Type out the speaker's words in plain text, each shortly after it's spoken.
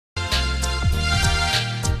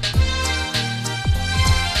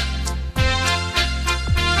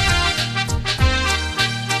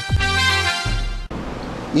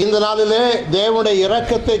இந்த நாளிலே தேவனுடைய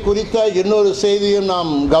இரக்கத்தை குறித்த இன்னொரு செய்தியும்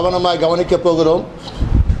நாம் கவனமாக கவனிக்கப் போகிறோம்.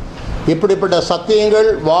 இப்படிப்பட்ட சத்தியங்கள்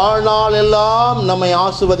வாழ்நாள் எல்லாம் நம்மை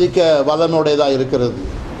ஆசீர்வதிக்க வல்லமையுடையதாக இருக்கிறது.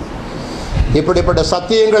 இப்படிப்பட்ட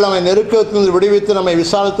சத்தியங்கள் நம்மை நெருக்கத்தில் விடுவித்து நம்மை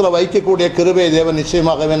விசாலத்தில் வைக்கக்கூடிய கிருபை தேவன்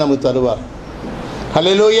நிச்சயமாகவே நமக்கு தருவார்.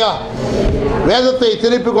 ஹல்லேலூயா. வேதத்தை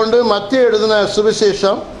திருப்பிக் கொண்டு மத்தேயு எழுதின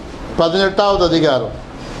சுவிசேஷம் 18வது அதிகாரம்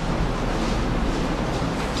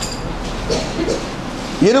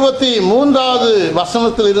 23வது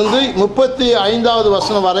வசனத்திலிருந்து 35வது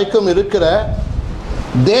வசனம் வரைக்கும் இருக்கிற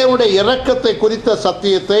தேவனுடைய இரக்கத்தை குறித்த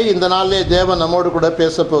சத்தியத்தை இந்த நாளிலே தேவன் நம்மோடு கூட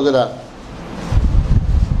பேச போகிறார்.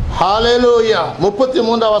 ஹல்லேலூயா.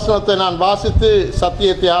 33வது வசனத்தை நான் வாசித்து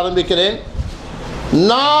சத்தியத்தை ஆரம்பிக்கிறேன்.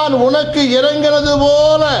 நான் உனக்கு இறங்கினது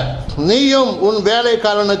போல நீயும் உன்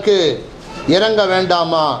வேலைக்காரனுக்கு இறங்க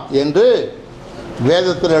வேண்டாமா என்று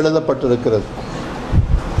வேதத்தில் எழுதப்பட்டிருக்கிறது.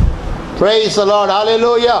 Praise the Lord.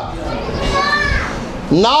 Hallelujah.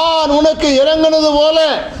 நான் உனக்கு இறங்கினது போல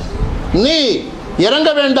நீ இறங்க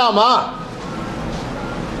வேண்டாமா?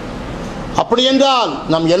 அப்படி என்றால்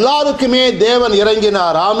நம் எல்லாருக்குமே தேவன்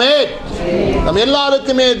இறங்கினார். ஆமென். நம்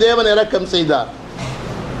எல்லாருக்குமே தேவன் இரக்கம் செய்தார்.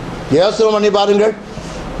 யோசனை பண்ணி பாருங்கள்,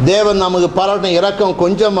 தேவன் நமக்கு பாராட்டின இரக்கம்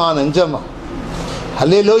கொஞ்சமா நெஞ்சமா?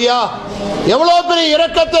 ஹல்லேலூயா. எவ்வளவு பெரிய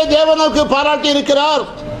இரக்கத்தை தேவனுக்கு பாராட்டி இருக்கிறார்.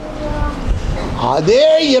 அதே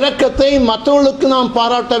இரக்கத்தை மற்றவர்களுக்கு நாம்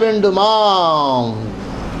பாராட்ட வேண்டுமா?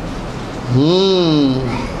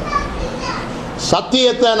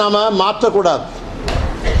 சத்தியத்தை நாம மாற்றக்கூடாது,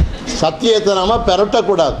 சத்தியத்தை நாம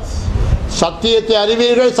பெறட்டக்கூடாது. சத்தியத்தை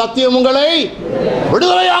அறிவீர்கள், சத்தியம் உங்களை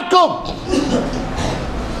விடுதலையாக்கும்.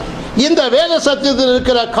 இந்த வேத சத்தியத்தில்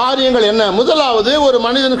இருக்கிற காரியங்கள் என்ன? முதலாவது, ஒரு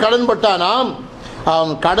மனிதன் கடன்பட்டானாம்,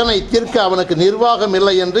 அவன் கடனை தீர்க்க அவனுக்கு நிர்வாகம்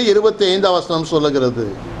இல்லை என்று 25வது வசனம் சொல்லுகிறது.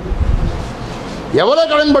 எவ்வளவு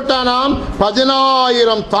கடன்பட்டானாம்?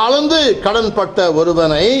 10,000 தாலந்து கடன்பட்ட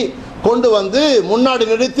ஒருவனை கொண்டு வந்து முன்னாடி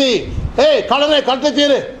நிறுத்தி, கடனை கட்ட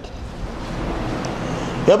தீரு.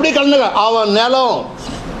 எப்படி கடனை? அவன் நிலம்,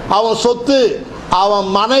 அவன் சொத்து, அவன்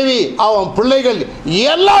மனைவி, அவன் பிள்ளைகள்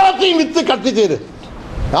எல்லாத்தையும் வித்து கட்டி தீரு.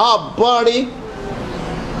 அப்பாடி.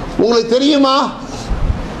 உங்களுக்கு தெரியுமா,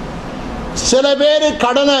 சில பேர்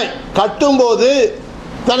கடனை கட்டும்போது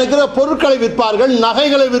தனக்கு பொருட்களை விற்பார்கள்,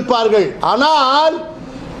 நகைகளை விற்பார்கள். ஆனால்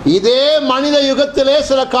இதே மனித யுகத்திலே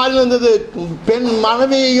சில காரியம் இருந்தது, பெண்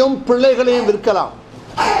மனைவியையும் பிள்ளைகளையும் விற்கலாம்.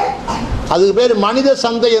 அதுக்கு பேர் மனித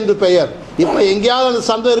சந்தை என்று பெயர். இப்ப எங்கேயாவது அந்த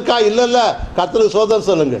சந்தை இருக்கா? இல்ல. கர்த்தருக்கு சோதனை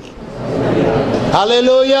சொல்லுங்கள்.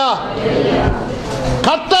 ஹல்லேலூயா.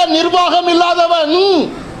 கர்த்தர் நிர்வாகம் இல்லாதவன்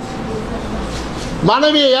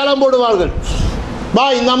மனைவியை ஏலம் போடுவார்கள். பா,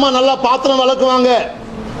 இந்த அம்மா நல்லா பாத்திரம் வளர்க்குவாங்க,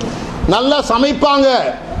 நல்லா சமைப்பாங்க,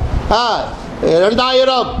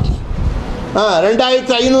 2000,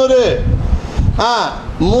 2500,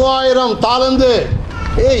 3000 தாலந்து,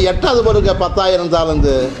 8வது பொருக்க 10,000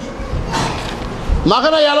 தாலந்து.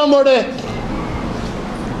 மகனை ஏலம் போடு.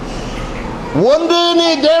 ஒன்று, நீ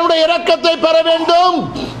தேவனுடைய இரக்கத்தை பெற வேண்டும்,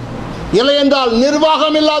 இல்லை என்றால்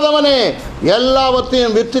நிர்வாகம் இல்லாதவனே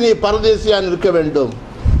எல்லாவற்றையும் விற்று நீ பரதேசியான் இருக்க வேண்டும்.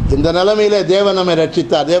 இந்த நிலைமையிலே தேவன் நம்மை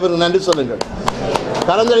ரட்சித்தார். தேவனுக்கு நன்றி சொல்லுங்கள்.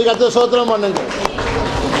 கரந்தடி கத்த சோத்திரம் பண்ணுங்கள்.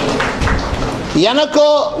 எனக்கோ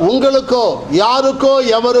உங்களுக்கோ யாருக்கோ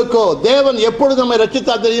எவருக்கோ தேவன் எப்பொழுது நம்மை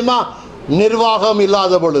ரட்சித்தார் தெரியுமா? நிர்வாகம்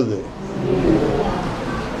இல்லாத பொழுது,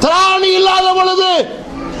 திராணி இல்லாத பொழுது,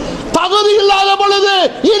 தகுதி இல்லாத பொழுது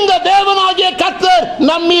இந்த தேவனாகிய கர்த்தர்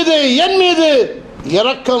நம் மீது, என் மீது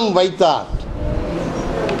இரக்கம் வைத்தார்.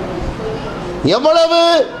 எவ்வளவு?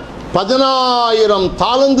 10,000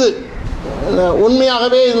 தாலந்து.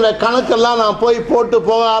 உண்மையாகவே இந்த கணக்கெல்லாம் நான் போட்டு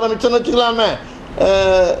போக ஆரம்பிச்சேன்னு வச்சுக்கலாமே,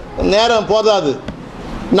 நேரம் போதாது.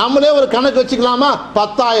 நம்மளே ஒரு கணக்கு வச்சுக்கலாமா?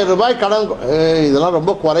 10,000 ரூபாய் கடன். இதெல்லாம்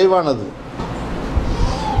ரொம்ப குறைவானது.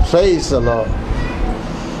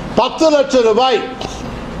 10 லட்சம் ரூபாய்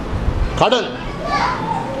கடன்.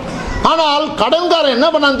 ஆனால் கடன்காரன் என்ன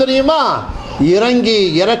பண்ணான் தெரியுமா? இறங்கி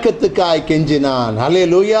இரக்கத்துக்காய் கெஞ்சினான்.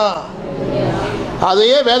 ஹல்லேலூயா.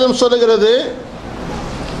 அதையே வேதம் சொல்லுகிறது.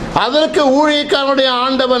 அதற்கு ஊழியக்காரனுடைய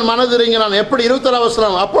ஆண்டவன் மனதிறங்கினான். எப்படி? 26வது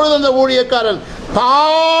வசனம். அப்பொழுது அந்த ஊழியக்காரன்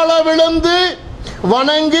தாழ விழுந்து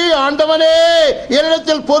வணங்கி, ஆண்டவனே,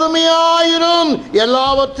 என்னிடத்தில் பொறுமையாயிரும்,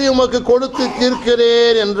 எல்லாவற்றையும் உமக்கு கொடுத்து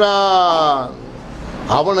தீர்க்கிறேன் என்றான்.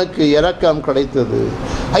 அவனுக்கு இரக்கம் கிடைத்தது.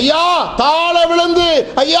 ஐயா, தாழ விழுந்து,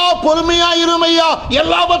 ஐயா பொறுமையாயிரும், ஐயா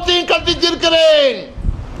எல்லாவற்றையும் கட்டி தீர்க்கிறேன்.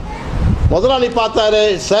 முதலாளி பார்த்தாரு,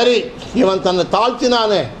 சரி இவன் தன்னை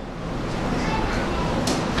தாழ்த்தினானே,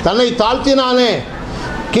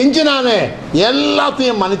 கெஞ்சினானே,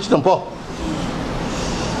 எல்லாத்தையும் மன்னிச்சிட்டோம் போ.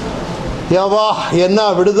 ஏவா என்ன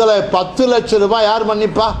விடுதலை! 10 லட்சம் ரூபாய் யார்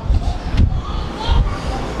மன்னிப்பா?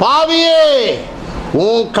 பாவியே,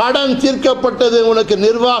 உன் கடன் தீர்க்கப்பட்டது, உனக்கு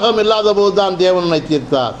நிர்வாகம் இல்லாத போதுதான் தேவன் உன்னை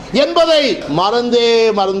தீர்த்தார் என்பதை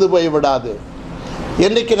மறந்து போய்விடாது.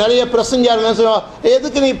 இன்னைக்கு நிறைய பிரசங்கியார் என்ன சொல்லுவாங்க,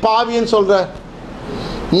 எதுக்கு நீ பாவின்னு சொல்ற,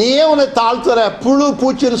 நீயே உன்னை தாழ்த்துற, புழு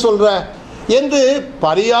பூச்சின்னு சொல்ற என்று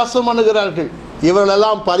பரியாசம் பண்ணுகிறார்கள்.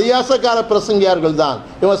 இவர்களெல்லாம் பரியாசக்கார பிரசங்கியார்கள் தான்.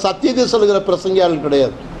 இவங்க சத்தியத்தை சொல்லுகிற பிரசங்கியார்கள்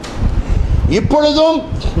கிடையாது. இப்பொழுதும்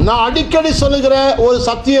நான் அடிக்கடி சொல்லுகிற ஒரு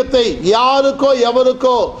சத்தியத்தை யாருக்கோ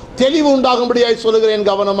எவருக்கோ தெளிவு உண்டாகும்படியாய் சொல்லுகிறேன்,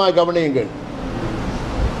 கவனமாய் கவனியுங்கள்.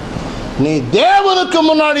 நீ தேவனுக்கு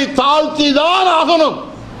முன்னாடி தாழ்த்தி தான் ஆகணும்.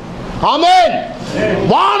 ஆமென்.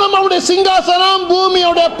 வானம் அவருடைய சிங்காசனம்,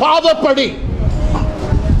 பூமியோட பாதப்படி.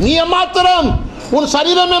 நீ மாத்திரம், உன்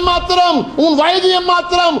சரீரம் மாத்திரம், உன் வயது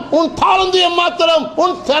மாத்திரம், உன் தாளந்து மாத்திரம்,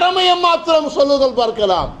 உன் திறமை மாத்திரம் சொல்லுதல்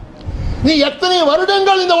பார்க்கலாம். நீ எத்தனை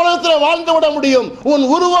வருடங்கள் இந்த உலகத்தில் வாழ்ந்து விட முடியும்? உன்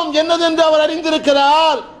உருவம் என்னது என்று அவர்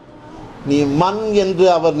அறிந்திருக்கிறார். நீ மண் என்று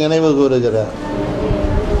அவர் நினைவு கூறுகிறார்.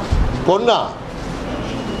 பொன்னா,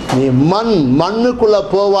 நீ மண்ணுக்குள்ள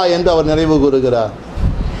போவா என்று அவர் நினைவு கூறுகிறார்.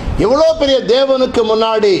 இவ்வளவு பெரிய தேவனுக்கு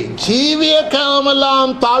முன்னாடி ஜீவிய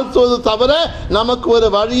காலமெல்லாம் தாழ்த்துவது தவிர நமக்கு ஒரு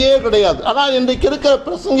வழியே கிடையாது. ஆனால் இன்றைக்கு இருக்கிற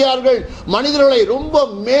பிரசங்கியார்கள் மனிதர்களை ரொம்ப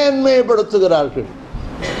மேன்மைப்படுத்துகிறார்கள்.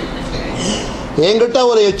 என்கிட்ட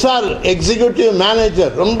ஒரு HR எக்ஸிக்யூட்டிவ்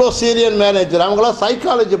மேனேஜர், ரொம்ப சீரியஸ் மேனேஜர், அவங்களாம்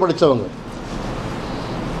சைக்காலஜி படித்தவங்க.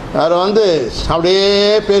 அவர் அப்படியே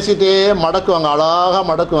பேசிட்டே மடக்குவாங்க, அழகாக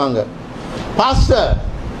மடக்குவாங்க. Pastor,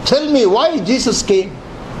 tell me why Jesus came?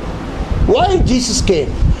 Why Jesus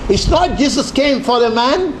came? It's not Jesus came for a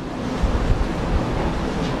man,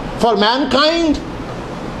 for mankind.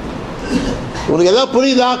 உங்களுக்கு எதாவது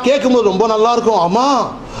புரியுதா? கேட்கும்போது ரொம்ப நல்லா இருக்கும். ஆமா,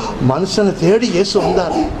 மனுஷனை தேடி இயேசு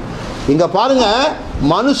வந்தார். இங்க பாருங்க,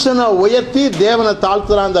 மனுஷனை உயர்த்தி தேவனை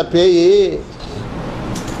தாழ்த்துறான் அந்த பேய்.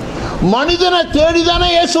 மனிதனை தேடிதானே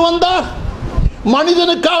இயேசு வந்தார்,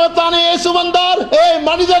 மனிதனுக்காகத்தானே இயேசு வந்தார்.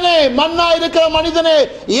 மனிதனே, மண்ணா இருக்கிற மனிதனே,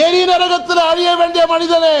 எரி நரகத்தில் அழிய வேண்டிய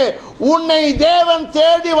மனிதனே, உன்னை தேவன்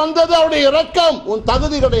தேடி வந்தது அவருடைய இரக்கம், உன்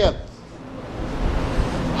தகுதி கிடையாது.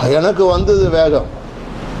 எனக்கு வந்தது வேகம்.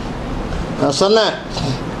 நான் சொன்னேன்,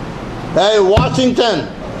 Washington,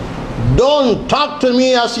 don't talk to me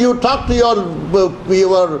as you talk to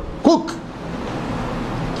your cook.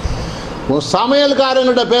 உன்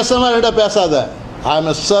சமையல்காரங்கிட்ட பேசாம பேசாத. I am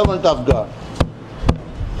a servant of God.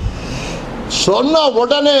 சொன்ன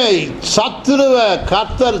உடனே சத்துருவ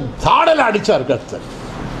கர்த்தர் தாடல அடிச்சார். கர்த்தர்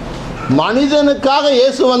மனிதனுக்காக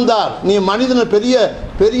இயேசு வந்தார். நீ மனிதனை பெரிய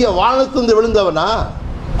பெரிய வானத்திலிருந்து விழுந்தவனா?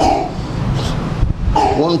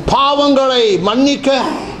 உன் பாவங்களை மன்னிக்க,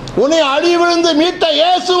 உன்னை அடி விழுந்து மீட்ட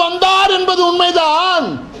இயேசு வந்தார் என்பது உண்மைதான்.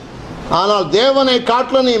 ஆனால் தேவனை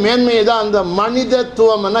காட்டில நீ மேன்மையை தான். அந்த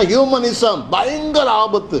மனிதத்துவம், ஹியூமனிசம் பயங்கர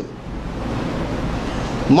ஆபத்து.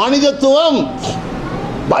 மனிதத்துவம்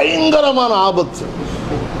பயங்கரமான ஆபத்து.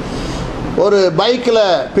 ஒரு பைக்கில்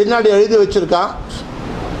பின்னாடி எழுதி வச்சிருக்கான்,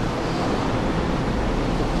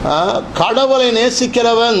 கடவுளை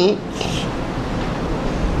நேசிக்கிறவன்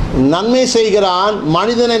நன்மை செய்கிறான்,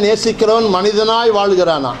 மனிதனை நேசிக்கிறவன் மனிதனாய்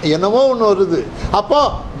வாழ்கிறானா, என்னவோ ஒன்று வருது. அப்போ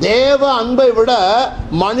தேவ அன்பை விட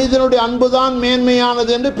மனிதனுடைய அன்பு தான்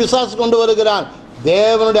மேன்மையானது என்று பிசாசு கொண்டு வருகிறான்.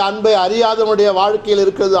 தேவனுடைய அன்பை அறியாதவனுடைய வாழ்க்கையில்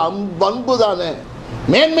இருக்கிறது அன்பு தானே.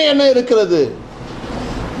 மேன்மை என்ன இருக்கிறது?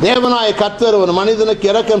 தேவனாய கர்த்தர் ஒரு மனிதனுக்கு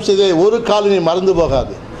இரக்கம் செய்த ஒரு காலம் நீ மறந்து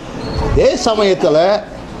போகாது. அதே சமயத்தில்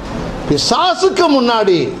பிசாசுக்கு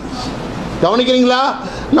முன்னாடி கவனிக்கிறீங்களா?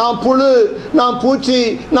 நான் புழு, நான் பூச்சி,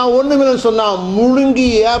 நான் ஒண்ணுமில்லைன்னு சொன்னா முழுங்கி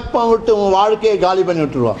ஏப்பம் விட்டு உன் வாழ்க்கையை காலி பண்ணி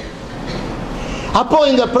விட்டுருவான். அப்போ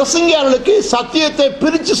இந்த பிரசங்கியார்களுக்கு சத்தியத்தை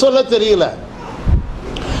பிரித்து சொல்ல தெரியல.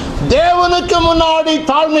 தேவனுக்கு முன்னாடி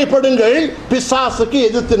தாழ்மைப்படுங்கள், பிசாசுக்கு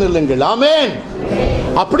எதிர்த்து நில்லுங்கள். ஆமென்.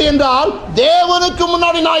 அப்படி என்றால் தேவனுக்கு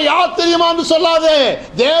முன்னாடி நான் யார் தெரியுமான்னு சொல்லாதே.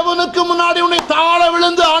 தேவனுக்கு முன்னாடி உன்னை தாழ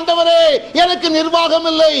விழுந்து, ஆண்டவரே எனக்கு நிர்வாகம்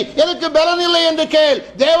இல்லை, எனக்கு பலன் இல்லை என்று கேள்.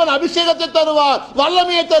 தேவன் அபிஷேகத்தை தருவார்,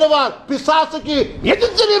 வல்லமையை தருவார். பிசாசுக்கு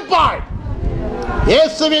எதிர்த்து நிற்பாய்.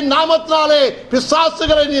 இயேசுவின் நாமத்தினாலே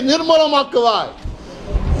பிசாசுகளை நீ நிர்மூலமாக்குவாய்.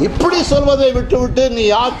 இப்படி சொல்வதை விட்டுவிட்டு நீ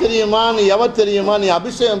யார் தெரியுமா, நீ எவர் தெரியுமா, நீ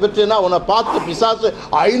அபிஷேகம் பெற்றேன்னா உன்னை பார்த்து பிசாசு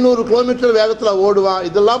 500 கிலோமீட்டர் வேகத்தில் ஓடுவான்.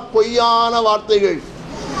 இதெல்லாம் பொய்யான வார்த்தைகள்.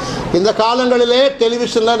 இந்த காலங்களிலே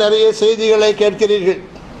டெலிவிஷன்ல நிறைய செய்திகளை கேட்கிறீர்கள்.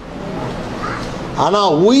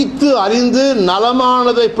 ஆனால் உய்த்து அறிந்து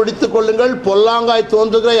நலமானதை பிடித்துக் கொள்ளுங்கள், பொல்லாங்காய்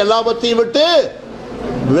தோன்றுகிற எல்லாவற்றையும் விட்டு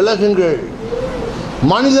விலகுங்கள்.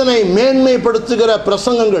 மனிதனை மேன்மைப்படுத்துகிற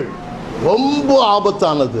பிரசங்கங்கள் ரொம்ப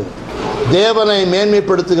ஆபத்தானது. தேவனை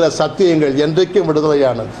மேன்மைப்படுத்துகிற சத்தியங்கள் என்றைக்கும்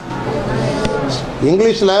விடுதலையானது.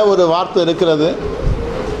 இங்கிலீஷில் ஒரு வார்த்தை இருக்கிறது,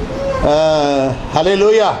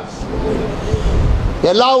 ஹல்லேலூயா.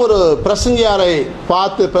 எல்லாம் ஒரு பிரசங்கியாரை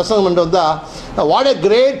பார்த்து பிரசங்கம் பண்ணிட்டு வந்தால் வாட் ஏ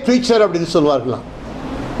கிரேட் ப்ரீச்சர் அப்படின்னு சொல்வார்களாம்.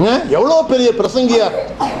 எவ்வளோ பெரிய பிரசங்கியார்.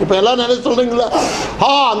 இப்போ எல்லாம் நிறைய சொல்கிறீங்களா,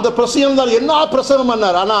 அந்த பிரசங்கம் தான் என்ன பிரசங்கம்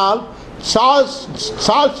பண்ணார். ஆனால்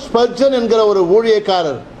சார்ல்ஸ் ஸ்பர்ஜன் என்கிற ஒரு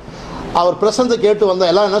ஊழியக்காரர் அவர் பிரசங்கத்தை கேட்டு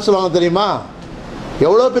வந்தால் எல்லாம் என்ன சொல்லுவாங்க தெரியுமா?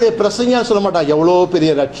 எவ்வளோ பெரிய பிரசங்கியார் சொல்ல மாட்டாங்க, எவ்வளோ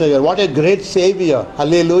பெரிய ரட்சகர், வாட் ஏ கிரேட் சேவியர்,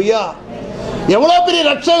 அல்லேலூயா. எவ்வளோ பெரிய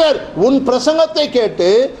ரட்சகர். உன் பிரசங்கத்தை கேட்டு,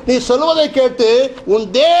 நீ சொல்வதை கேட்டு, உன்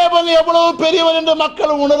தேவன் எவ்வளவு பெரியவர் என்று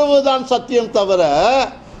மக்கள் உணர்வதுதான் சத்தியம் தவிர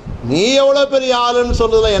நீ எவ்வளோ பெரிய ஆளுன்னு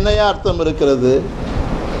சொல்றதுல என்னையா அர்த்தம் இருக்கிறது?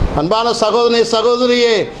 அன்பான சகோதரனே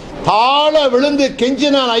சகோதரியே, தாழ விழுந்து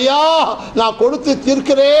கெஞ்சினான், ஐயா நான் கொடுத்து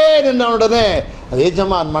தீர்க்கிறேன் என்ற உடனே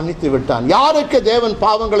எஜமான் மன்னித்து விட்டான். யாருக்கு தேவன்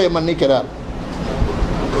பாவங்களை மன்னிக்கிறார்?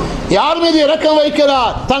 யார் மீது இரக்கம்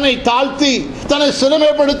வைக்கிறார்? தன்னை தாழ்த்தி, தன்னை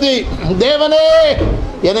சிறுமைப்படுத்தி, தேவனே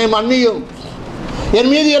என்னை மன்னியும், என்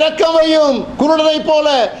மீது இரக்கம் வையும், குருடனை போல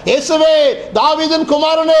இயேசுவே தாவீதின்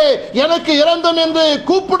குமாரனே எனக்கு இரண்டும் என்று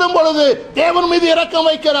கூப்பிடும் பொழுது தேவன் மீது இரக்கம்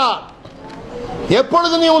வைக்கிறார்.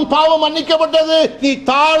 எப்பொழுது நீ உன் பாவம் மன்னிக்கப்பட்டது? நீ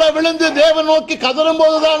தாழ விழுந்து தேவன் நோக்கி கதறும்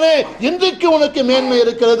போதுதானே இன்றைக்கு உனக்கு மேன்மை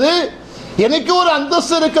இருக்கிறது, எனக்கு ஒரு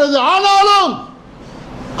அந்தஸ்து இருக்கிறது. ஆனாலும்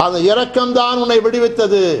அந்த இரக்கம் தான் உன்னை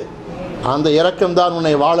விடுவித்தது, அந்த இரக்கம் தான்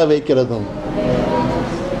உன்னை வாழ வைக்கிறதும்.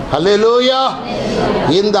 அல்லேலூயா.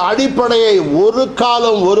 இந்த அடிப்படையை ஒரு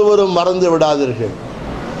காலம் ஒருவரும் மறந்து விடாதீர்கள்.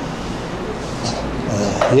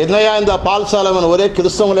 என்னையா இந்த பால் சாலமன் ஒரே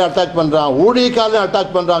கிறிஸ்தவங்களை அட்டாக் பண்றான், ஊழியக்காரனை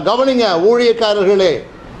அட்டாக் பண்றான். கவனிங்க, ஊழியக்காரர்களே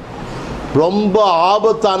ரொம்ப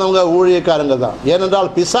ஆபத்தானவங்க ஊழியக்காரங்க தான்.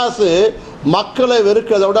 ஏனென்றால் பிசாசு மக்களை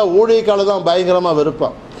வெறுக்கிறத விட ஊழியக்காரர் தான் பயங்கரமா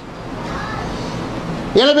வெறுப்பான்.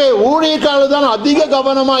 எனவே ஊழியக்காரர் தான் அதிக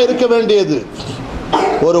கவனமா இருக்க வேண்டியது.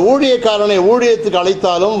 ஒரு ஊழியக்காரனை ஊழியத்துக்கு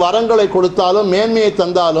அழைத்தாலும், வரங்களை கொடுத்தாலும், மேன்மையை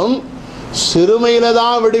தந்தாலும் சிறுமையில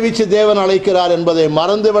தான் விடுவிச்சு தேவன் அழைக்கிறார் என்பதை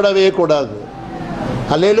மறந்துவிடவே கூடாது.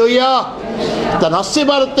 அல்லேலூயா. தன்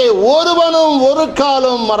அஸ்திபாரத்தை ஒருவனும் ஒரு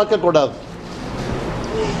காலம் மறக்க கூடாது.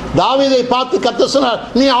 தாவீதை பார்த்து கர்த்தர் சொன்னார்,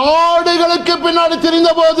 நீ ஆடுகளுக்கு பின்னாடி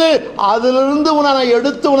திரிந்த போது அதிலிருந்து உன்னை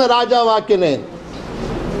எடுத்து உன்னை ராஜாவாக்கினேன்.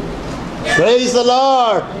 Praise the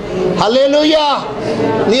Lord. Hallelujah.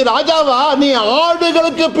 நீ ராஜாவா? நீ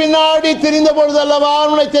ஆடுகளுக்கு பின்னாடி தெரிந்த பொழுது அல்லவா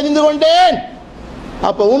உன்னை தெரிந்து கொண்டேன்.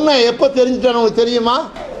 அப்ப உன்னை எப்ப தெரிஞ்சிட்டான் உனக்கு தெரியுமா?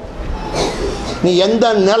 நீ எந்த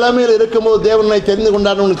நிலைமையில் இருக்கும்போது தேவனை தெரிந்து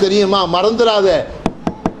கொண்டான்னு உனக்கு தெரியுமா? மறந்துடாத.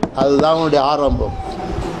 அதுதான் உன்னுடைய ஆரம்பம்.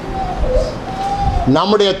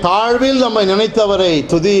 நம்முடைய தாழ்வில் நம்மை நினைத்தவரை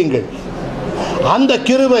துதியுங்கள், அந்த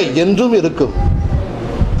கிருபை என்றும் இருக்கும்.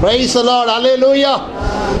 Praise the Lord. Hallelujah.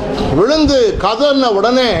 விழுந்து கதறின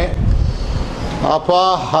உடனே அப்பா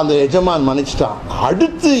அந்த எஜமான் மன்னிச்சிட்டான்.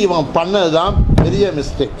 அடுத்து இவன் பண்ணதுதான் பெரிய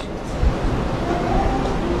மிஸ்டேக்.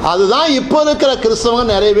 அதுதான் இப்ப இருக்கிற கிறிஸ்தவங்க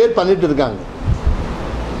நிறைய பேர் பண்ணிட்டு இருக்காங்க.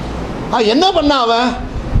 என்ன பண்ண அவன்?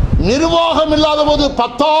 நிர்வாகம் இல்லாத போது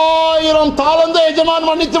 10,000 தாளந்த எஜமான்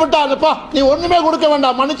மன்னித்து விட்டான்ப்பா, நீ ஒண்ணுமே கொடுக்க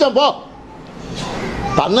வேண்டாம், மன்னிச்சேன் போ.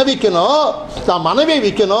 தன்னை விற்கணும், தான் மனைவியை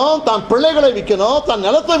விற்கணும், தான் பிள்ளைகளை விற்கணும், தான்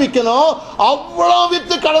நிலத்தை விற்கணும், அவ்வளவு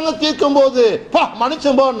வித்து கடனை தீர்க்கும் போது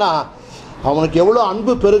மன்னிச்சம் போனா அவனுக்கு எவ்வளவு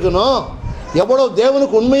அன்பு பெருகணும், எவ்வளவு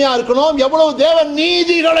தேவனுக்கு உண்மையா இருக்கணும், எவ்வளவு தேவன்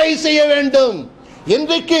நீதிகளை செய்ய வேண்டும்.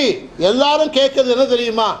 இன்றைக்கு எல்லாரும் கேட்கறது என்ன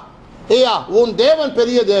தெரியுமா? ஐயா உன் தேவன்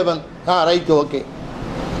பெரிய தேவன், ரைட், ஓகே,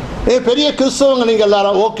 பெரிய கிறிஸ்தவங்க நீங்க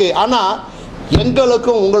எல்லாரும் ஓகே, ஆனா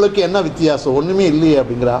எங்களுக்கும் உங்களுக்கு என்ன வித்தியாசம்? ஒண்ணுமே இல்லையே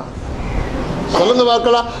அப்படிங்கிறா. சொல்லுங்க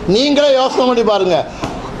பார்க்கலாம். நீங்களே யோசனை பண்ணி பாருங்க.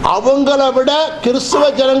 அவங்கள விட கிறிஸ்தவ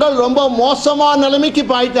ஜனங்கள் ரொம்ப மோசமான நிலைமைக்கு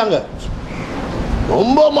ஆயிட்டாங்க,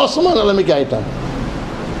 ரொம்ப மோசமான நிலைமைக்கு ஆயிட்டாங்க.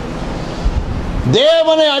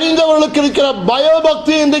 தேவனை அறிந்தவர்களுக்கு இருக்கிற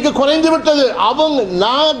பயபக்தி இன்றைக்கு குறைந்து விட்டது. அவங்க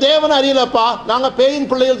நான் தேவனை அறியலப்பா, நாங்க பேயின்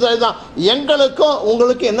பிள்ளைகள் தான், எங்களுக்கும்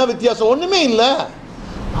உங்களுக்கு என்ன வித்தியாசம்? ஒண்ணுமே இல்லை.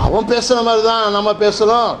 அவன் பேசுற மாதிரி தான் நம்ம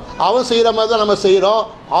பேசுறோம், அவன் செய்யற மாதிரி தான் நம்ம செய்யறோம்,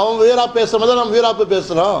 அவன் வீரா பேசுற மாதிரி தான் நம்ம வீராப்பு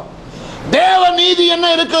பேசுறோம். தேவ நீதி என்ன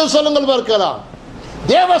இருக்கிறது சொல்லுங்கள் பார்க்கலாம்.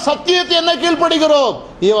 தேவ சத்தியத்தை என்ன கீழ்ப்படுகிறோம்.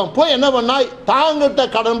 இவன் போய் என்ன பண்ணா, தாங்கிட்ட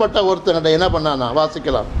கடன்பட்ட ஒருத்தங்கிட்ட என்ன பண்ணானா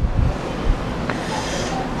வாசிக்கலாம்.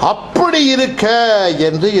 அப்படி இருக்க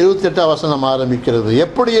என்று 28 வசனம் ஆரம்பிக்கிறது.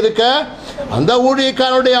 எப்படி இருக்க? அந்த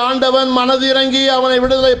ஊழியக்காரனுடைய ஆண்டவன் மனது இறங்கி அவனை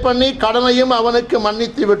விடுதலை பண்ணி கடனையும் அவனுக்கு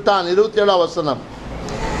மன்னித்து விட்டான். 27 வசனம்.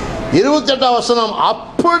 28 வசனம்.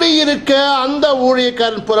 அப்படி இருக்க அந்த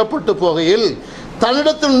ஊழியக்காரன் புறப்பட்டு போகையில்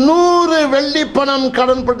தன்னிடத்தில் 100 வெள்ளி பணம்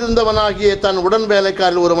கடன்பட்டிருந்தவனாகிய தன் உடன்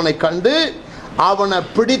வேலைக்காரில் ஒருவனை கண்டு அவனை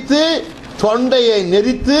பிடித்து தொண்டையை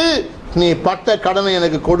நெரித்து, நீ பட்ட கடனை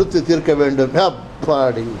எனக்கு கொடுத்து தீர்க்க வேண்டும்.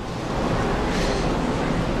 அப்பாடி,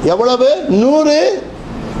 எவ்வளவு? 100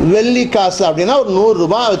 வெள்ளி காசு அப்படின்னா ஒரு 100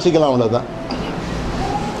 ரூபாய் வச்சுக்கலாம், அவ்வளவுதான்.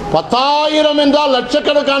 10,000 என்றால்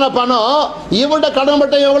லட்சக்கணக்கான பணம். இவன்கிட்ட கடன்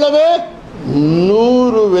பட்ட எவ்வளவு?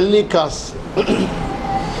 100 வெள்ளிக்காசு.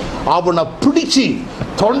 அவனை பிடிச்சி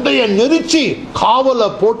தொண்டையை நெரிச்சி காவல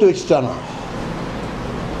போட்டு வச்சுட்டானா.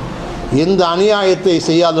 இந்த அநியாயத்தை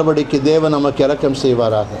செய்யாதபடிக்கு தேவன் நமக்கு இரக்கம்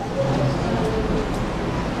செய்வாராக.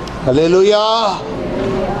 ஹல்லேலூயா,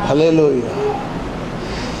 ஹல்லேலூயா.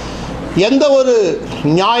 எந்த ஒரு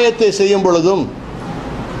நியாயத்தை செய்யும் பொழுதும்,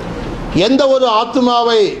 எந்த ஒரு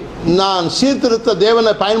ஆத்மாவை நான் சீர்திருத்த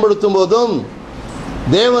தேவனை பயன்படுத்தும் போதும்,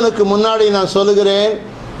 தேவனுக்கு முன்னாடி நான் சொல்லுகிறேன்,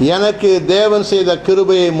 எனக்கு தேவன் செய்த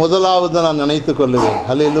கிருபையை முதலாவது நான் நினைத்துக் கொள்ளுவேன்.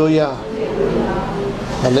 ஹல்லேலூயா,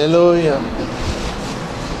 ஹல்லேலூயா.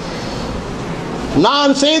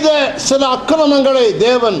 நான் செய்த சில அக்கிரமங்களை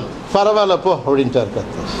தேவன் பரவாயில்ல போ அப்படின்ட்டார்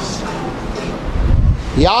கர்த்தர்.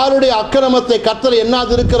 யாருடைய அக்கிரமத்தை கர்த்தர்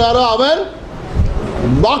என்னாது இருக்கிறாரோ அவன்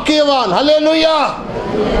பாக்கியவான். ஹல்லேலூயா.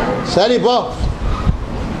 சரி போ.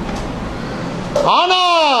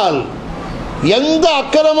 ஆனால் எந்த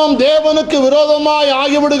அக்கிரமம் தேவனுக்கு விரோதமாய்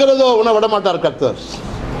ஆகிவிடுகிறதோ உன்னை விட மாட்டார் கர்த்தர்.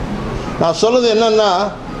 நான் சொல்றது என்னன்னா,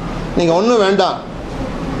 நீங்க ஒன்றும் வேண்டாம்,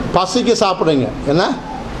 பசிக்கு சாப்பிடுறீங்க. என்ன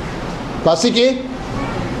பசிக்கு?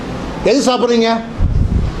 எது சாப்பிட்றீங்க?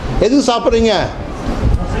 எது சாப்பிட்றீங்க?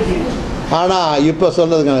 ஆனால் இப்போ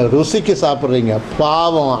சொல்றதுங்க, ருசிக்கு சாப்பிட்றீங்க.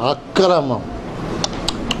 பாவம், அக்கிரமம்,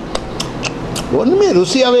 ஒன்றுமே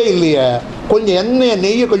ருசியாகவே இல்லையே. கொஞ்சம் எண்ணெயை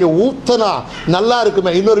நெய்யை கொஞ்சம் ஊற்றினா நல்லா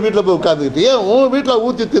இருக்குமே. இன்னொரு வீட்டில் போய் உட்காந்துக்கிட்டு, ஏன் உன் வீட்டில்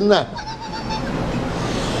ஊற்றி தின்ன?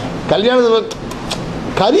 கல்யாணத்தில்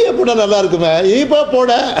கறியை போட நல்லா இருக்குமே, இப்போ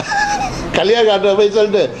போட கல்யாணம் காட்டுற போய்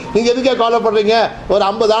சொல்லிட்டு நீங்கள் எதுக்கே கவலைப்படுறீங்க? ஒரு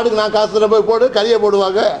 50 ஆடுக்கு நான் காசு போய் போடு, கறியை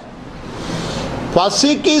போடுவாங்க.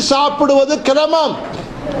 பசிக்கு சாப்பிடுவது கிரமம்,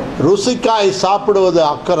 ருசிக்காய் சாப்பிடுவது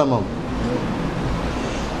அக்கிரமம்.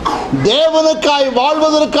 தேவனுக்காய்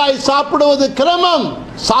வாழ்வதற்காய் சாப்பிடுவது கிரமம்,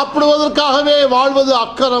 சாப்பிடுவதற்காகவே வாழ்வது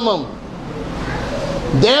அக்கிரமம்.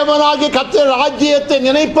 தேவனாகிய கர்த்தர் ராஜ்யத்தை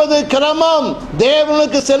நினைப்பது கிரமம்,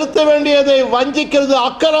 தேவனுக்கு செலுத்த வேண்டியதை வஞ்சிக்கிறது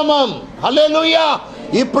அக்கிரமம். ஹல்லேலூயா.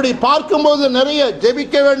 இப்படி பார்க்கும்போது நிறைய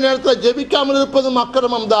ஜெபிக்க வேண்டிய நேரத்தில் ஜெபிக்காமல் இருப்பதும்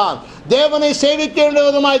அக்கிரமம் தான். தேவனை சேவிக்க வேண்டிய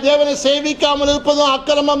விதமாய் தேவனை சேவிக்காமல் இருப்பதும்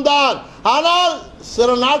அக்கிரமம் தான். ஆனால் சில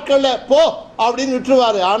நாட்களில் போ அப்படின்னு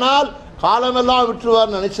விட்டுருவாரு. ஆனால் காலமெல்லாம்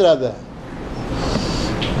விட்டுருவார் நினைச்சிடாத.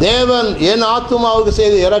 தேவன் என் ஆத்துமாவுக்கு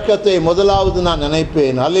செய்த இரக்கத்தை முதலாவது நான்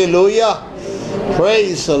நினைப்பேன். ஹல்லேலூயா,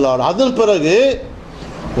 பிரைஸ் தி லார்ட். அதன் பிறகு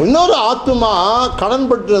இன்னொரு ஆத்துமா கடன்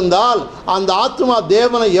பட்டிருந்தால் அந்த ஆத்துமா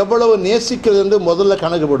தேவனை எவ்வளவு நேசிக்கிறது என்று முதல்ல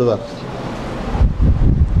கணக்கு போடுவார்.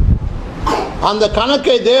 அந்த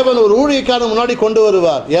கணக்கை தேவன் ஒரு ஊழியக்காரன் முன்னாடி கொண்டு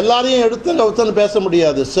வருவார். எல்லாரையும் எடுத்து பேச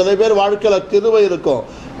முடியாது. சில பேர் வாழ்க்கையில் கிருபை இருக்கும்,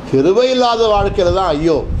 கிருபை இல்லாத வாழ்க்கையில தான்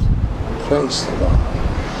ஐயோ.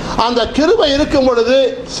 அந்த கிருபை இருக்கும் பொழுது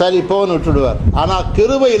சரி போன்னு விட்டுடுவார். ஆனால்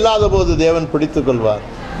கிருபை இல்லாத போது தேவன் பிடித்துக் கொள்வார்.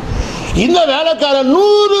 இந்த வேலைக்காரன்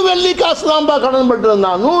 100 வெள்ளி காசு தான்ப்பா கடன்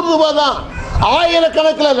பட்டிருந்தான். 100 ரூபாய் தான்,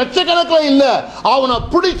 ஆயிரக்கணக்கில் லட்சக்கணக்கில் இல்ல. அவனை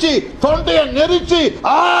பிடிச்சி தொண்டையை நெரிச்சு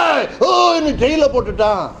ஜெயில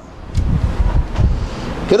போட்டுட்டான்.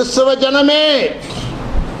 கிறிஸ்தவ ஜனமே,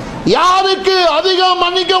 யாருக்கு அதிகம்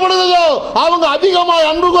மன்னிக்கப்படுகிறதோ அவங்க அதிகமாய்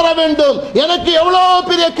அன்பு கூற வேண்டும். எனக்கு எவ்வளவு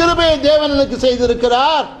பெரிய கிருபையை தேவன் எனக்கு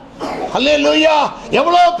செய்திருக்கிறார். ஹல்லேலூயா.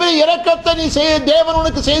 எவ்வளவு பெரிய இரக்கத்தை நீ தேவன்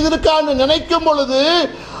உனக்கு செய்திருக்கான்னு நினைக்கும் பொழுது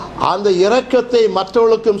அந்த இரக்கத்தை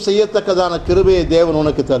மற்றவர்களுக்கும் செய்யத்தக்கதான கிருபையை தேவன்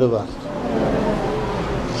உனக்கு தருவார்.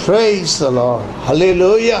 Praise the Lord.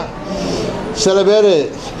 ஹல்லேலூயா. சில பேர்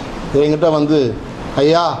என்கிட்ட வந்து,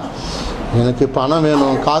 ஐயா எனக்கு பணம்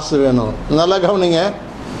வேணும், காசு வேணும். நல்லா கவனிங்க,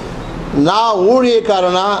 நான்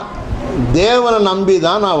ஊழியக்காரனா தேவனை நம்பி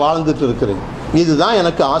தான் நான் வாழ்ந்துட்டு இருக்கிறேன். இதுதான்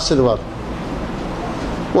எனக்கு ஆசீர்வாதம்.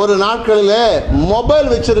 ஒரு நாட்களில் மொபைல்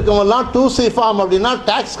வச்சிருக்கவங்கலாம் 2C ஃபார்ம் அப்படின்னா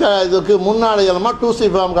டேக்ஸ் இதுக்கு முன்னாடி 2C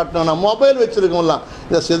ஃபார்ம் கட்டணும். மொபைல் வச்சிருக்கவங்கலாம்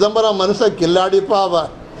இந்த சிதம்பரம் மனுஷன் கில்லாடிப்பாவ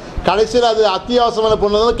கடைசியில் அது அத்தியாவசியமான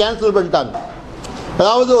பொண்ணு கேன்சல் பண்ணிட்டாங்க.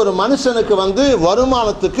 அதாவது ஒரு மனுஷனுக்கு வந்து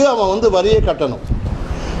வருமானத்துக்கு அவன் வந்து வரியை கட்டணும்.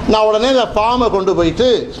 நான் உடனே இந்த ஃபார்மை கொண்டு போயிட்டு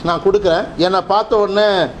நான் கொடுக்குறேன். என்னை பார்த்த உடனே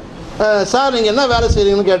சார் நீங்கள் என்ன வேலை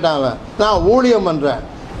செய்கிறீங்கன்னு கேட்டாங்க. நான் ஊழியம் பண்ணுறேன்.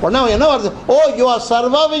 உடனே அவன் என்ன வருது, ஓ you are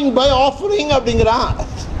surviving by offering அப்படிங்கிறான்.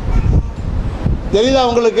 தெரியுதா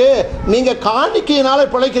உங்களுக்கு? நீங்கள் காணிக்கையினால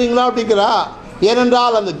பிழைக்கிறீங்களா அப்படிங்கிறா.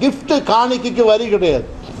 ஏனென்றால் அந்த கிஃப்ட் காணிக்கைக்கு வரி கிடையாது.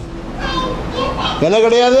 என்ன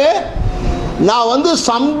கிடையாது? நான் வந்து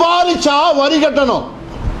சம்பாதிச்சா வரி கட்டணும்,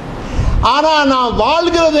 ஆனால் நான்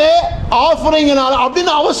வாழ்கிறதே ஆஃபரிங்னால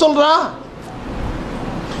அப்படின்னு அவன் சொல்கிறான்.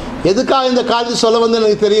 எதுக்காக இந்த காரியத்தை சொல்ல வந்து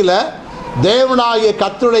எனக்கு தெரியல. தேவனாகிய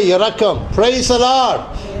கர்த்தருடைய இரக்கம், பிரைஸ் தி லார்ட்,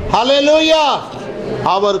 ஹல்லேலூயா.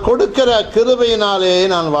 அவர் கொடுக்கிற கிருபையினாலே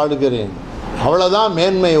நான் வாழுகிறேன். அவ்வளவுதான்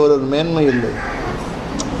மேன்மை, ஒரு மேன்மை இல்லை.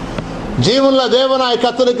 ஜீவனுள்ள தேவனாய்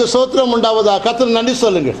கர்த்தருக்கு ஸ்தோத்திரம் உண்டாவதா. கர்த்தருக்கு நன்றி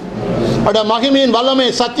சொல்லுங்கள். அவருடைய மகிமையின் வல்லமை,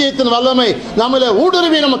 சத்தியத்தின் வல்லமை நம்மள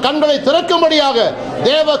ஊடுருவி நம்ம கண்களை திறக்கும்படியாக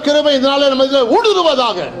தேவ கிருபை இதனால நம்ம இதில்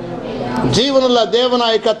ஊடுருவதாக. ஜீவனுள்ள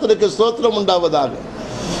தேவனாய் கர்த்தருக்கு ஸ்தோத்திரம் உண்டாவதாக.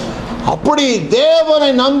 அப்படி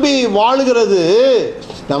தேவனை நம்பி வாழுகிறது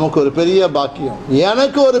நமக்கு ஒரு பெரிய பாக்கியம்.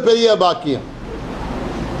 எனக்கு ஒரு பெரிய பாக்கியம்.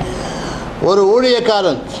 ஒரு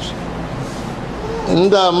ஊழியக்காரன்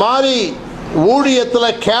இந்த மாதிரி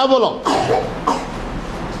ஊழியத்தில் கேவலம்,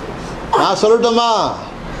 நான் சொல்லட்டுமா,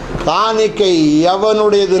 காணிக்கை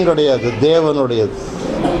எவனுடையதும் கிடையாது, தேவனுடையது.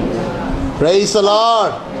 Praise the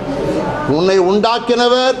Lord. உன்னை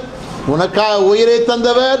உண்டாக்கினவர், உனக்காக உயிரை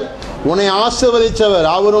தந்தவர், உன்னை ஆசீர்வதித்தவர்.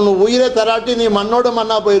 அவர் உன் உயிரை தராட்டி நீ மண்ணோட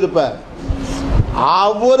மண்ணா போயிருப்ப.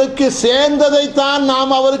 அவருக்கு சேர்ந்ததைத்தான்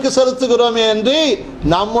நாம் அவருக்கு செலுத்துகிறோமே என்று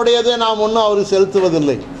நம்முடையதை நாம் ஒன்றும் அவருக்கு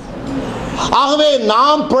செலுத்துவதில்லை. ஆகவே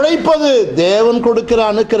நாம் பிழைப்பது தேவன் கொடுக்கிற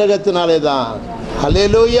அனுக்கிரகத்தினாலே தான்.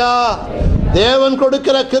 ஹல்லேலூயா. தேவன்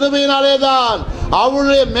கொடுக்கிற கிருபையினாலே தான்,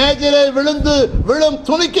 அவருடைய மேஜையிலே விழும்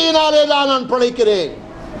துணிக்கையினாலே தான் நான் பிழைக்கிறேன்.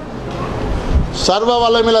 சர்வ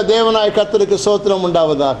வல்லமையுள்ள தேவனாய் கர்த்தருக்கு ஸ்தோத்திரம்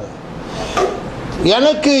உண்டாவதாக.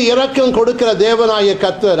 எனக்கு இரக்கம் கொடுக்கிற தேவனாய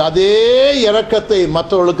கர்த்தர் அதே இரக்கத்தை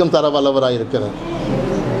மற்றவர்களுக்கும் தர வல்லவராய் இருக்கிறார்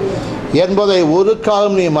என்பதை ஒரு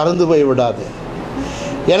காலம் நீ மறந்து போய் விடாது.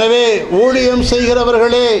 எனவே ஊழியம்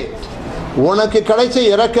செய்கிறவர்களே, உனக்கு கிடைச்ச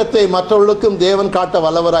இரக்கத்தை மற்றவர்களுக்கும் தேவன் காட்ட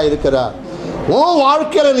வல்லவராய் இருக்கிறார். உன்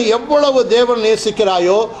வாழ்க்கையில் நீ எவ்வளவு தேவன்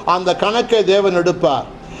நேசிக்கிறாயோ அந்த கணக்கை தேவன் எடுப்பார்.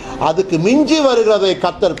 அதுக்கு மிஞ்சி வருகிறதை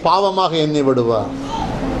கர்த்தர் பாவமாக எண்ணி விடுவார்.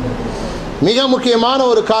 மிக முக்கியமான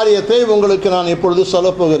ஒரு காரியத்தை உங்களுக்கு நான் இப்பொழுது சொல்ல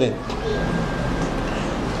போகிறேன்.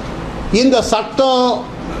 இந்த சட்டம்,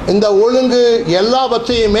 இந்த ஒழுங்கு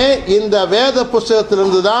எல்லாவற்றையுமே இந்த வேத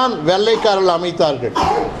புஸ்தகத்திலிருந்து தான் வெள்ளைக்காரர்கள் அமைத்தார்கள்.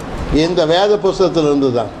 இந்த வேத புஸ்தகத்திலிருந்து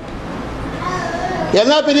தான்.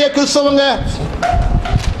 என்ன பெரிய கிறிஸ்தவங்க,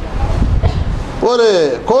 ஒரு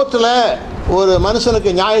கோர்ட்டில் ஒரு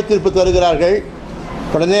மனுஷனுக்கு நியாய தீர்ப்பு தருகிறார்கள்.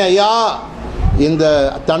 உடனே, ஐயா இந்த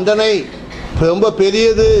தண்டனை ரொம்ப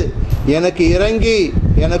பெரியது, எனக்கு இறங்கி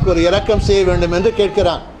எனக்கு ஒரு இரக்கம் செய்ய வேண்டும் என்று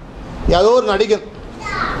கேட்கிறான். ஏதோ ஒரு நடிகன்.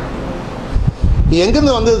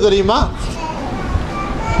 எங்கிருந்து வந்தது தெரியுமா?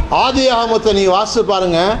 ஆதியாகமத்தை நீ வாசித்து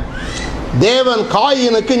பாருங்க. தேவன்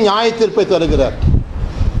காயினுக்கு நியாய தீர்ப்பை தருகிறார்.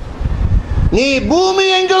 நீ பூமி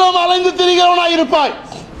எங்கிலும் அலைந்து திரிகிறவனாய் இருப்பாய்,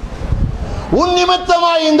 உன்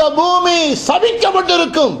நிமித்தமாய் இந்த பூமி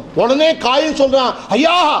சபிக்கப்பட்டிருக்கும். உடனே காயின் சொல்றான்,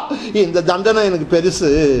 ஐயா இந்த தண்டனை எனக்கு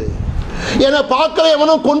பெருசு, என பார்க்கல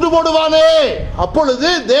எவனும் கொண்டு போடுவானே. அப்பொழுது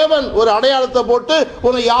தேவன் ஒரு அடையாளத்தை போட்டு,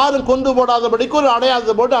 உன்னை யாரும் கொண்டு போடாதபடிக்கு ஒரு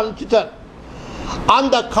அடையாளத்தை போட்டு அனுப்பிச்சிட்டார்.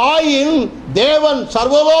 அந்த காயின் தேவன்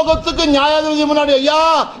சர்வலோகத்துக்கு நியாயாதிபதி முன்னாடி, ஐயா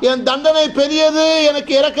என் தண்டனை பெரியது,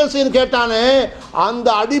 எனக்கு இரக்கம் செய்ய கேட்டானே. அந்த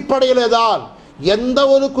அடிப்படையிலே தான் எந்த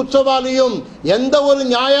ஒரு குற்றவாளியும் எந்த ஒரு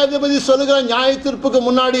நியாயாதிபதி சொல்லுகிற நியாய தீர்ப்புக்கு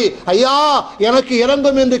முன்னாடி, ஐயா எனக்கு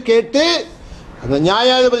இறங்கும் என்று கேட்டு அந்த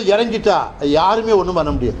நியாயாதிபதி இறங்கிட்டா யாருமே ஒன்றும்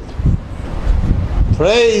பண்ண முடியாது.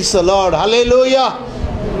 Praise the Lord. Hallelujah.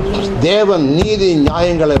 தேவன் நீதி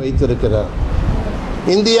நியாயங்களை வைத்திருக்கிறார்.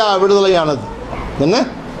 இந்தியா விடுதலையானது என்ன?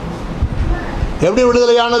 எப்படி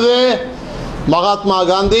விடுதலையானது? மகாத்மா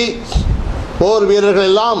காந்தி, போர் வீரர்கள்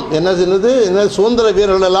எல்லாம் என்ன சுதந்திர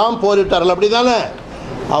வீரர்கள் எல்லாம் போரிட்டார்கள், அப்படிதானே?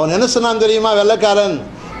 அவன் என்ன சொன்னான் தெரியுமா? வெள்ளைக்காரன்,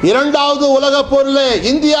 இரண்டாவது உலக போரில்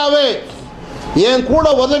இந்தியாவே என் கூட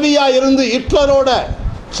உதவியா இருந்து ஹிட்லரோட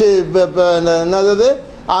என்னது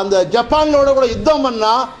அந்த ஜப்பானோட கூட யுத்தம்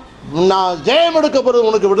பண்ணா நான் ஜெயம் எடுக்கப்படுறது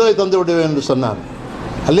உனக்கு விடுதலை தந்து விடுவேன் என்று சொன்னான்.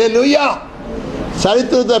 அல்லேலூயா.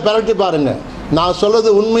 சரித்திரத்தை பிரட்டி பாருங்க. நான் சொல்றது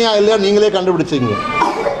உண்மையா இல்லையா நீங்களே கண்டுபிடிச்சிங்க.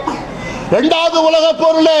 இரண்டாவது உலக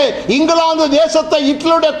போரில் இங்கிலாந்து தேசத்தை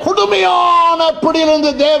ஹிட்லருடைய கொடுமையான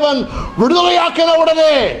பிடியிலிருந்து தேவன் விடுதலையாக்கின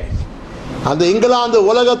உடனே அந்த இங்கிலாந்து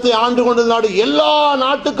உலகத்தை ஆண்டு கொண்ட நாடு. எல்லா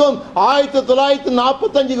நாட்டுக்கும்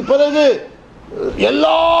 1945க்கு பிறகு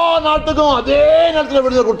எல்லா நாட்டுக்கும் அதே நேரத்தில்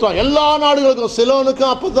விடுதலை கொடுத்தாங்க. எல்லா நாடுகளுக்கும்,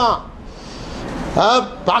 சிலோனுக்கும் அப்பதான்,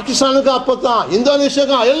 பாகிஸ்தானுக்கும் அப்பதான்,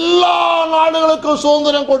 இந்தோனேஷியாவுக்கும், எல்லா நாடுகளுக்கும்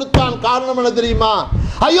சுதந்திரம் கொடுத்தான். காரணம் என்ன தெரியுமா?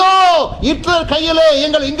 ஐயோ ஹிட்லர் கையிலே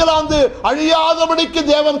எங்கள் இங்கிலாந்து அழியாதபடிக்கு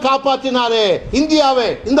தேவன் காப்பாற்றினாரே. இந்தியாவே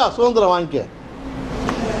இந்த சுதந்திரம் வாங்கிக்க,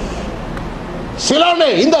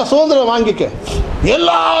 சிலோனே இந்த சுதந்திரம் வாங்கிக்க,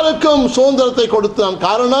 எல்லாருக்கும் சுதந்திரத்தை கொடுத்தான்.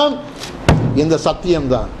 காரணம் இந்த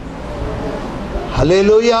சத்தியம்தான்.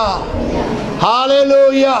 ஹல்லேலூயா,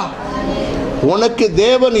 ஹல்லேலூயா. உனக்கு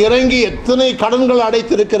தேவன் இறங்கி எத்தனை கடன்கள்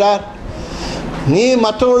அடைத்திருக்கிறார். நீ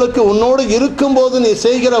மற்றவர்களுக்கு உன்னோடு இருக்கும்போது நீ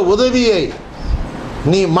செய்கிற உதவியை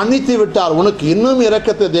நீ மன்னித்து விட்டால் உனக்கு இன்னும்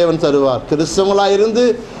இரக்கத்தை தேவன் தருவார். கிறிஸ்தவங்களாக இருந்து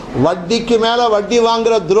வட்டிக்கு மேல வட்டி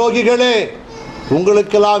வாங்குற துரோகிகளே,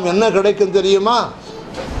 உங்களுக்கெல்லாம் என்ன கிடைக்கும் தெரியுமா?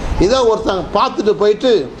 இதை ஒருத்தன் பார்த்துட்டு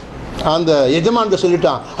போயிட்டு அந்த எஜமான்கிட்ட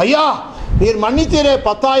சொல்லிட்டான், ஐயா நீர் மன்னித்தீரே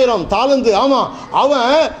 10,000 தாலந்து. ஆமாம்,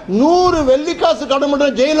 அவன் 100 வெள்ளிக்காசு கடன்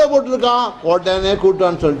மட்டும் ஜெயிலில் போட்டிருக்கான். உடனே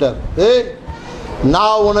கூட்டான்னு சொல்லிட்டார்.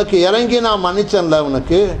 நான் உனக்கு இறங்கி நான் மன்னிச்சேன்ல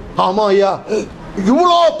உனக்கு. ஆமாம் ஐயா,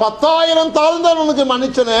 இவ்வளோ 10,000 தாழ்ந்தான் உனக்கு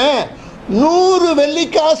மன்னிச்சனே, 100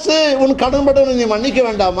 வெள்ளிக்காசு உன் கடன் பட்டவனை நீ மன்னிக்க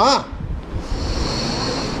வேண்டாமா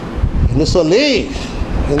என்று சொல்லி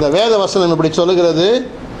இந்த வேத வசனம் இப்படி சொல்லுகிறது.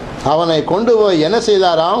 அவனை கொண்டு போய் என்ன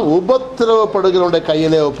செய்தாராம்? உபத்திரவப்படுகிறவனுடைய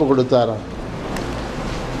கையிலே ஒப்பு கொடுத்தாராம்.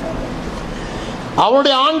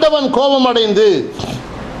 அவனுடைய ஆண்டவன் கோபம் அடைந்து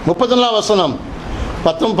 34 வசனம்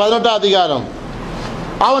 18 அதிகாரம்,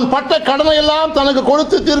 அவன் பட்ட கடனை எல்லாம் தனக்கு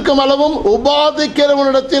கொடுத்து தீர்க்கும் அளவும்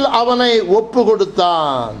உபாதிக்கிறவனிடத்தில் அவனை ஒப்பு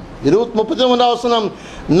கொடுத்தான். 33 வசனம்,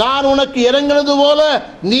 நான் உனக்கு இறங்கினது போல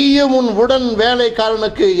நீயும் உன் உடன்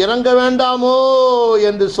வேலைக்காரனுக்கு இறங்க வேண்டாமோ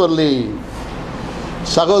என்று சொல்லி.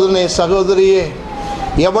 சகோதரனே சகோதரியே,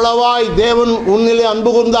 எவ்வளவாய் தேவன் உன்னிலே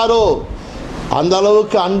அன்பு கூர்ந்தாரோ அந்த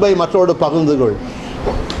அளவுக்கு அன்பை மற்றோடு பகிர்ந்து கொள்.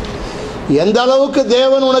 எந்த அளவுக்கு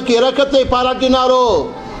தேவன் உனக்கு இரக்கத்தை பாராட்டினாரோ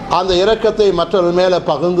அந்த இரக்கத்தை மற்றவர்கள் மேலே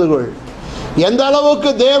பகிர்ந்து கொள். எந்த அளவுக்கு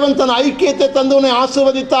தேவன் தன் ஐக்கியத்தை தந்து உன்னை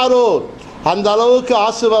ஆசீர்வதித்தாரோ அந்த அளவுக்கு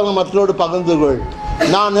ஆசீர்வாதம் மற்றோடு பகிர்ந்து கொள்.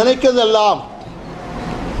 நான் நினைக்கிறதெல்லாம்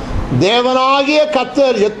தேவனாகிய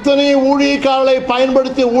கர்த்தர் எத்தனை ஊழியக்காரர்களை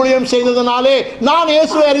பயன்படுத்தி ஊழியம் செய்ததனாலே நான்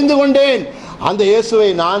இயேசுவை அறிந்து கொண்டேன். அந்த இயேசுவை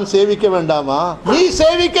நான் சேவிக்க வேண்டாமா? நீ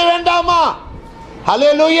சேவிக்க வேண்டாமா?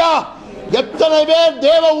 ஹல்லேலூயா! எத்தனை பேர்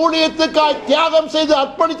தேவ ஊழியத்துக்காய் தியாகம் செய்து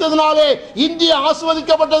அர்ப்பணித்ததனாலே இந்தியா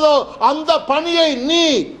ஆசீர்வதிக்கப்பட்டதோ அந்த பணியை நீ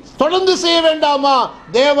தொடர்ந்து செய்ய வேண்டாமா?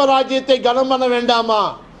 தேவராஜ்யத்தை கனம் பண்ண வேண்டாமா?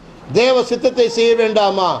 தேவ சித்தத்தை செய்ய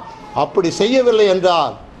வேண்டாமா? அப்படி செய்யவில்லை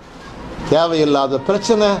என்றால் தேவையில்லாத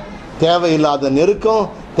பிரச்சனை, தேவையில்லாத நெருக்கம்,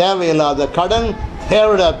 தேவையில்லாத கடன்,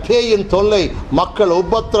 தேவையில்லாத பேயின் தொல்லை, மக்கள்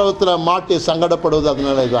உபத்திரவத்தில் மாட்டி சங்கடப்படுவது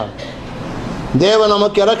அதனாலே தான். தேவன்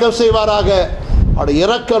நமக்கு இரக்கம் செய்வாராக. அவருடைய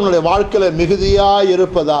இரக்கம் நம்முடைய வாழ்க்கையில் மிகுதியாய்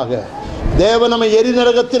இருப்பதாக. தேவன் நம்மை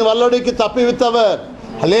எரிநரகத்தின் வல்லடிக்கு தப்பிவித்தவர்.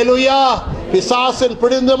 ஹல்லேலூயா! பிசாசின்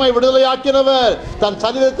பிடிந்தமை விடுதலையாக்கினவர். தன்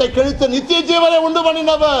சரீரத்தை கிழித்து நித்திய ஜீவனை உண்டு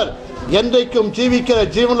பண்ணினவர். என்றைக்கும் ஜீவிக்கிற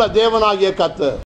ஜீவனுள்ள தேவனாகிய கர்த்தர்.